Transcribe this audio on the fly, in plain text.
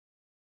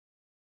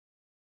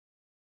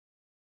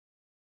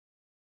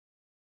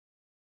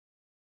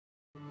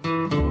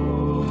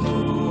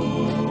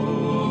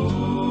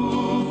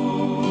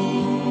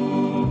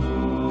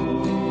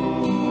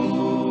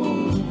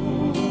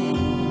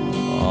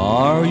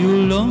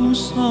you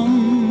lonesome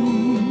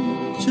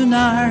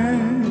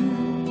tonight?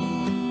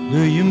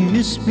 Do you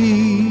miss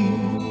me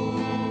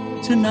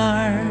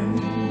tonight?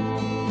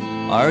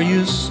 Are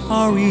you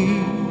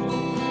sorry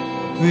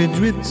we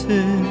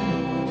drifted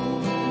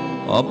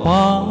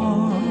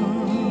apart?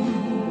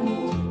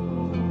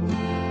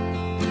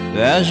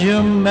 Does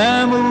your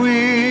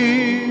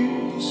memory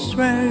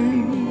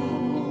stray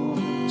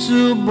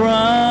to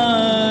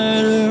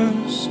brighter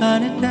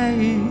sunny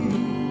days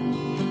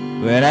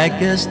when I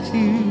kissed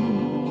you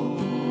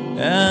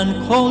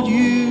and called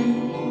you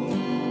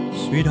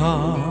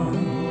sweetheart?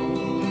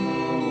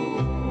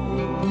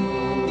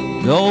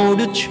 Though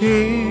the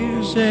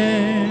chairs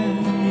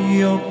in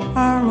your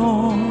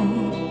parlor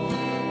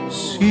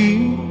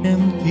seem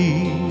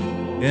empty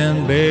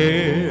and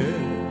bare,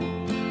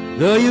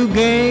 though you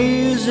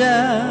gaze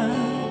at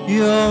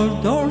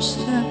your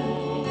doorstep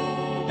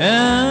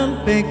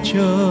and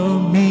picture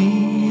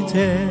me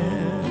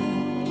there,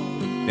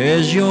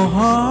 is your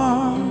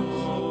heart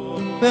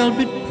filled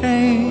with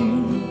pain?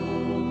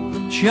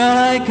 Shall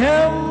I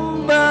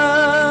come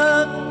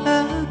back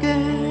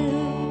again?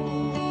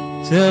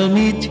 Tell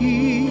me,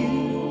 dear,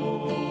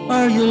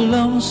 are you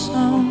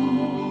lonesome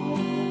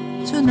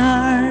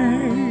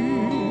tonight?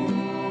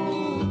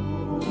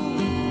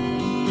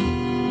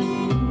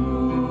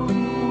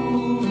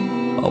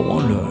 I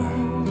wonder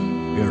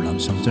if you're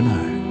lonesome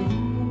tonight.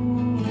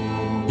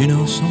 You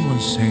know, someone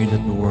say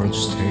that the world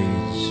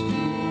stays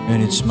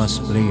and it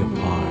must play a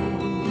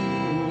part.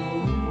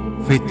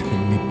 Fate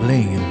had me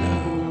playing in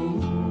love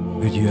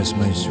with you as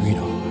my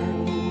sweetheart.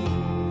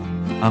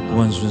 Act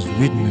once was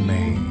with me,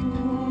 made.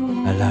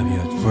 I love you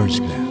at first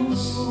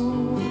glance.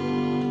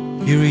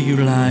 You read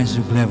your lines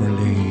so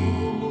cleverly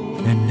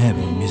and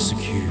never miss a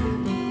cue.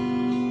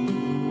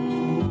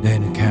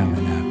 Then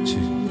coming up to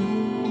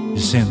the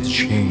same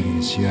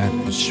chase you had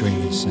for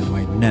strings and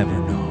I never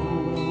know.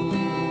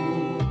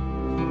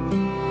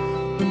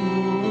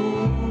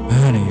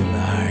 Honey, you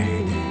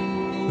lied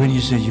when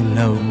you said you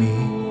loved me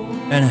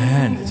and I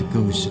had to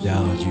go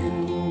without you.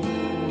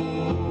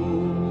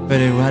 But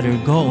I'd rather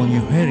go on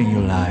your head in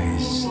your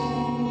lies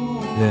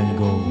than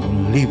go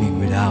on living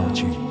without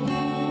you.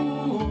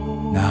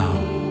 Now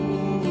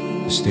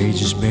the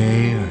stage is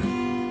bare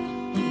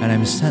and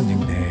I'm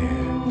standing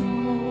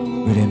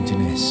there with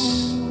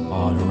emptiness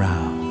all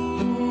around.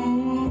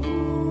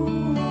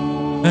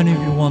 And if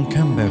you won't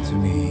come back to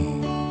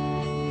me,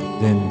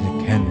 then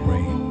you can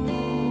bring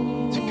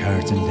the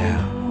curtain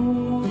down.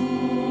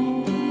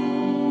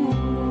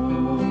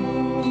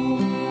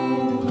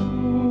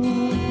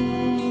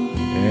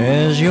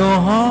 Is your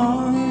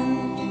heart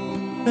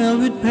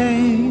filled with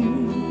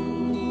pain?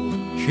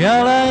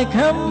 Shall I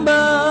come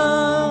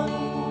back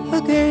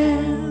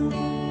again?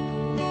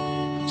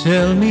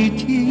 Tell me,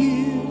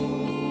 dear,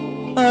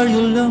 are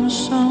you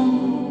lonesome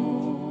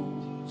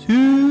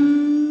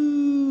tonight?